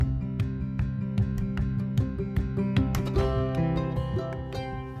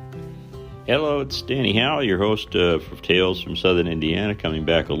Hello, it's Danny Howell, your host for Tales from Southern Indiana, coming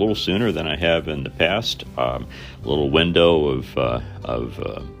back a little sooner than I have in the past. A little window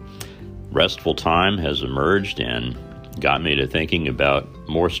of restful time has emerged and got me to thinking about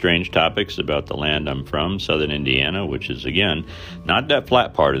more strange topics about the land I'm from, Southern Indiana, which is, again, not that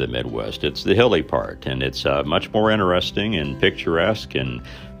flat part of the Midwest. It's the hilly part, and it's much more interesting and picturesque and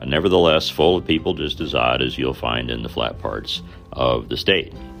nevertheless full of people just as odd as you'll find in the flat parts of the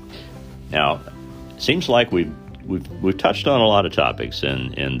state. Now, it seems like we've touched on a lot of topics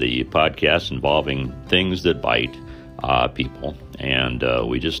in the podcast involving things that bite people, and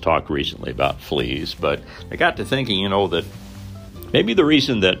we just talked recently about fleas, but I got to thinking, that maybe the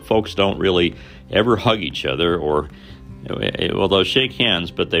reason that folks don't really ever hug each other or, well, they'll shake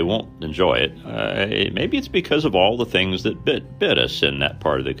hands, but they won't enjoy it. Maybe it's because of all the things that bit us in that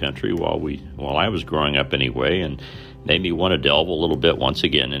part of the country while I was growing up anyway, and made me want to delve a little bit once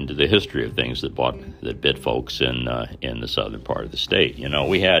again into the history of things that bit folks in the southern part of the state.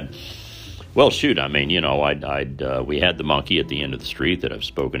 We had, we had the monkey at the end of the street that I've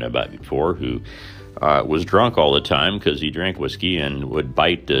spoken about before, who was drunk all the time because he drank whiskey and would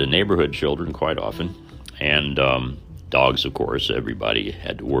bite neighborhood children quite often, and dogs, of course, everybody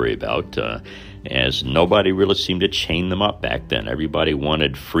had to worry about, as nobody really seemed to chain them up back then. Everybody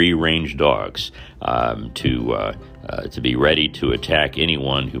wanted free-range dogs to be ready to attack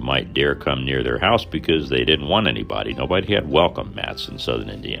anyone who might dare come near their house because they didn't want anybody. Nobody had welcome mats in southern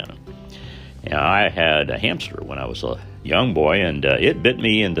Indiana. And I had a hamster when I was a young boy, and it bit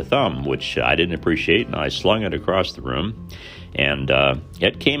me in the thumb, which I didn't appreciate, and I slung it across the room. And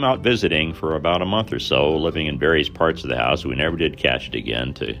it came out visiting for about a month or so, living in various parts of the house. We never did catch it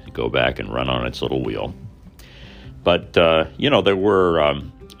again to go back and run on its little wheel. But, there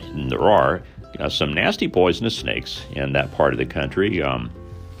are some nasty poisonous snakes in that part of the country.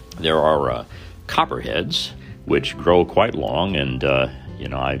 There are copperheads, which grow quite long, and, the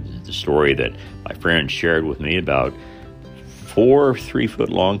story that my friend shared with me about 4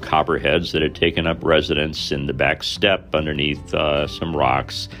 3-foot-long copperheads that had taken up residence in the back step underneath some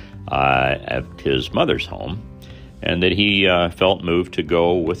rocks at his mother's home, and that he felt moved to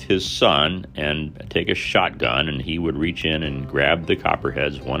go with his son and take a shotgun, and he would reach in and grab the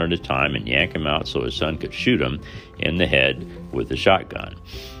copperheads one at a time and yank them out so his son could shoot them in the head with the shotgun.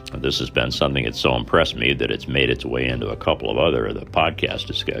 This has been something that so impressed me that it's made its way into a couple of other of the podcast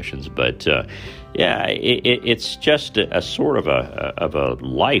discussions. But it's just a sort of a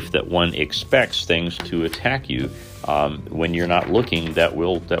life that one expects things to attack you when you're not looking that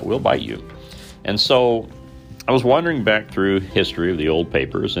will bite you. And so I was wandering back through history of the old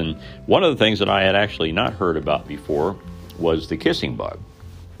papers, and one of the things that I had actually not heard about before was the kissing bug.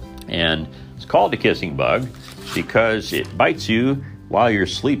 And it's called the kissing bug because it bites you while you're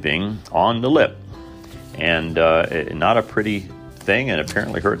sleeping on the lip. And not a pretty thing, and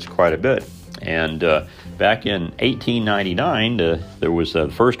apparently hurts quite a bit. And back in 1899, there was the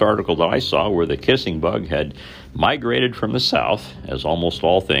first article that I saw where the kissing bug had migrated from the south, as almost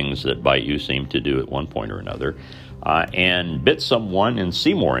all things that bite you seem to do at one point or another, and bit someone in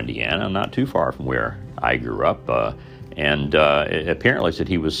Seymour, Indiana, not too far from where I grew up. And it apparently said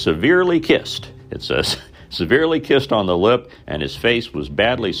he was severely kissed. It says severely kissed on the lip, and his face was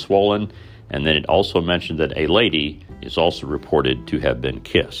badly swollen. And then it also mentioned that a lady is also reported to have been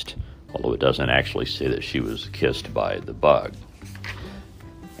kissed, although it doesn't actually say that she was kissed by the bug.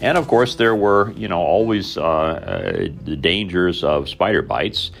 And of course, there were, always the dangers of spider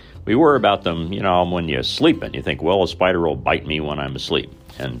bites. We worry about them, when you're sleeping. You think, well, a spider will bite me when I'm asleep.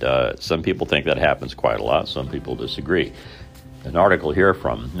 And some people think that happens quite a lot. Some people disagree. An article here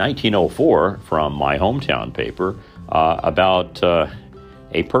from 1904 from my hometown paper about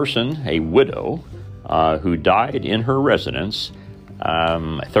a person, a widow, who died in her residence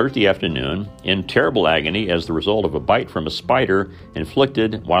Thursday afternoon in terrible agony as the result of a bite from a spider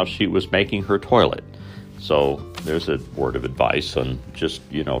inflicted while she was making her toilet. So there's a word of advice on just,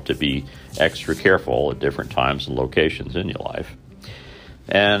 to be extra careful at different times and locations in your life.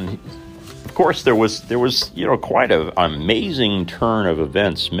 And of course, there was quite an amazing turn of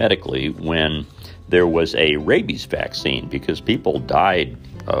events medically when there was a rabies vaccine, because people died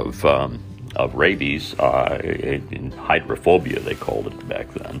of rabies, in hydrophobia they called it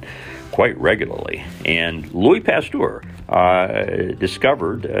back then, quite regularly. And Louis Pasteur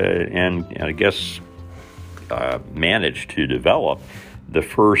discovered and I guess managed to develop the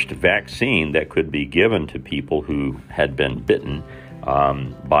first vaccine that could be given to people who had been bitten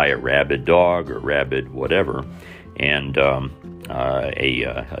by a rabid dog or rabid whatever. And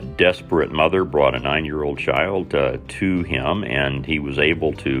a desperate mother brought a 9-year-old child to him, and he was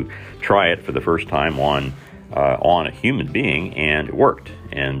able to try it for the first time on a human being, and it worked.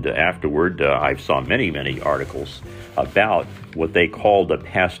 And afterward, I saw many articles about what they called the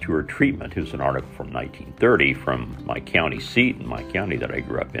Pasteur treatment. Here's an article from 1930 from my county seat in my county that I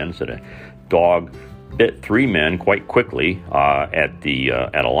grew up in. It said a dog bit 3 men quite quickly at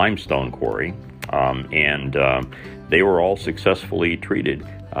a limestone quarry, and they were all successfully treated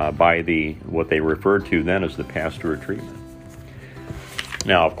by what they referred to then as the Pasteur treatment.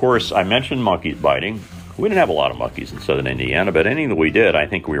 Now, of course, I mentioned monkeys biting. We didn't have a lot of monkeys in southern Indiana, but any that we did, I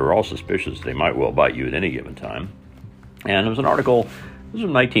think we were all suspicious they might well bite you at any given time. And there was an article, this was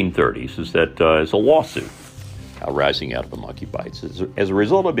from the 1930s, is that it's a lawsuit arising out of the monkey bites. As a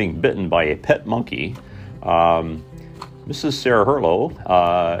result of being bitten by a pet monkey, Mrs. Sarah Herlow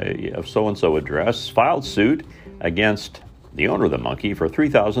of so-and-so address filed suit against the owner of the monkey for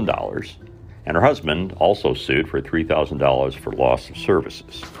 $3,000, and her husband also sued for $3,000 for loss of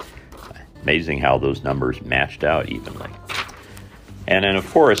services. Amazing how those numbers matched out evenly. And then, of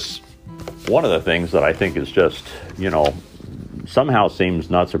course, one of the things that I think is just, somehow seems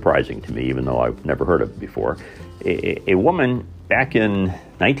not surprising to me, even though I've never heard of it before. A woman back in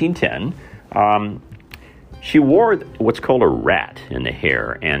 1910, she wore what's called a rat in the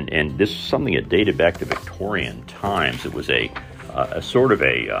hair, and this is something that dated back to Victorian times. It was a sort of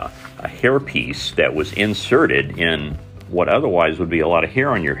a hairpiece that was inserted in what otherwise would be a lot of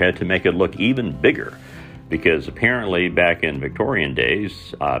hair on your head to make it look even bigger, because apparently back in Victorian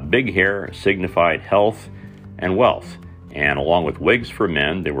days, big hair signified health and wealth. And along with wigs for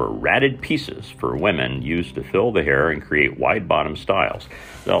men, there were ratted pieces for women used to fill the hair and create wide-bottom styles.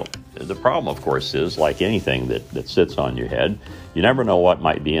 So the problem, of course, is like anything that sits on your head, you never know what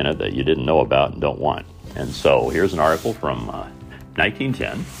might be in it that you didn't know about and don't want. And so here's an article from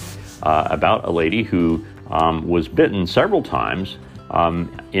 1910 about a lady who was bitten several times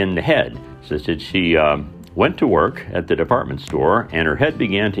in the head. So that she went to work at the department store, and her head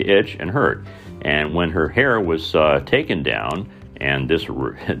began to itch and hurt. And when her hair was taken down and this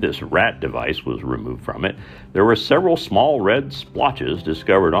rat device was removed from it, there were several small red splotches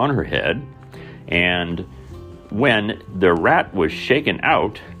discovered on her head. And when the rat was shaken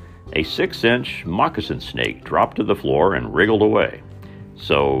out, a 6-inch moccasin snake dropped to the floor and wriggled away.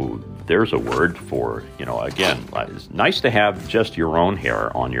 So there's a word for, again, it's nice to have just your own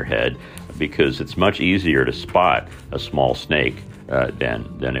hair on your head, because it's much easier to spot a small snake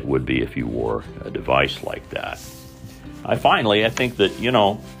than it would be if you wore a device like that. I think that,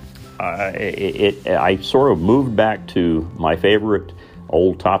 I sort of moved back to my favorite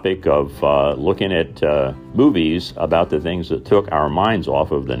old topic of looking at movies about the things that took our minds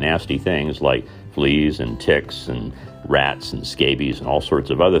off of the nasty things like fleas and ticks and rats and scabies and all sorts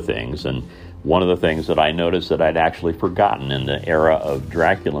of other things. And one of the things that I noticed that I'd actually forgotten in the era of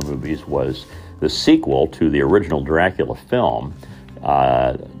Dracula movies was the sequel to the original Dracula film,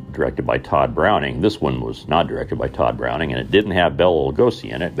 directed by Todd Browning. This one was not directed by Todd Browning, and it didn't have Bela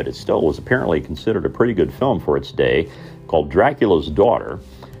Lugosi in it, but it still was apparently considered a pretty good film for its day, called Dracula's Daughter.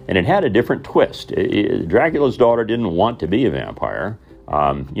 And it had a different twist. Dracula's daughter didn't want to be a vampire.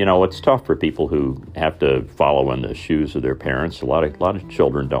 It's tough for people who have to follow in the shoes of their parents. A lot of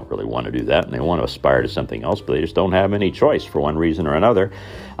children don't really want to do that, and they want to aspire to something else, but they just don't have any choice for one reason or another.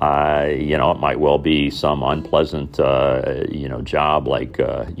 It might well be some unpleasant, job like,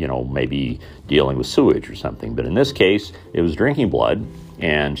 maybe dealing with sewage or something. But in this case, it was drinking blood,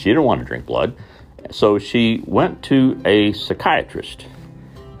 and she didn't want to drink blood, so she went to a psychiatrist.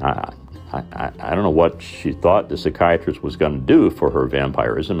 I don't know what she thought the psychiatrist was going to do for her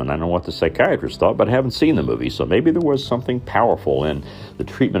vampirism, and I don't know what the psychiatrist thought, but I haven't seen the movie, so maybe there was something powerful in the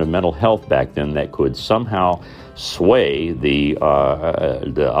treatment of mental health back then that could somehow sway the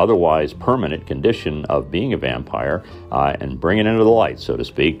otherwise permanent condition of being a vampire and bring it into the light, so to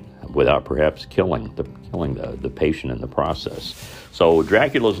speak, without perhaps killing the patient in the process. So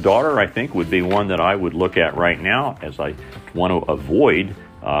Dracula's Daughter, I think, would be one that I would look at right now, as I want to avoid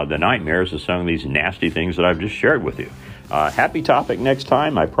the nightmares of some of these nasty things that I've just shared with you. Happy topic next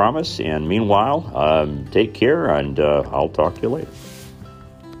time, I promise. And meanwhile, take care, and I'll talk to you later.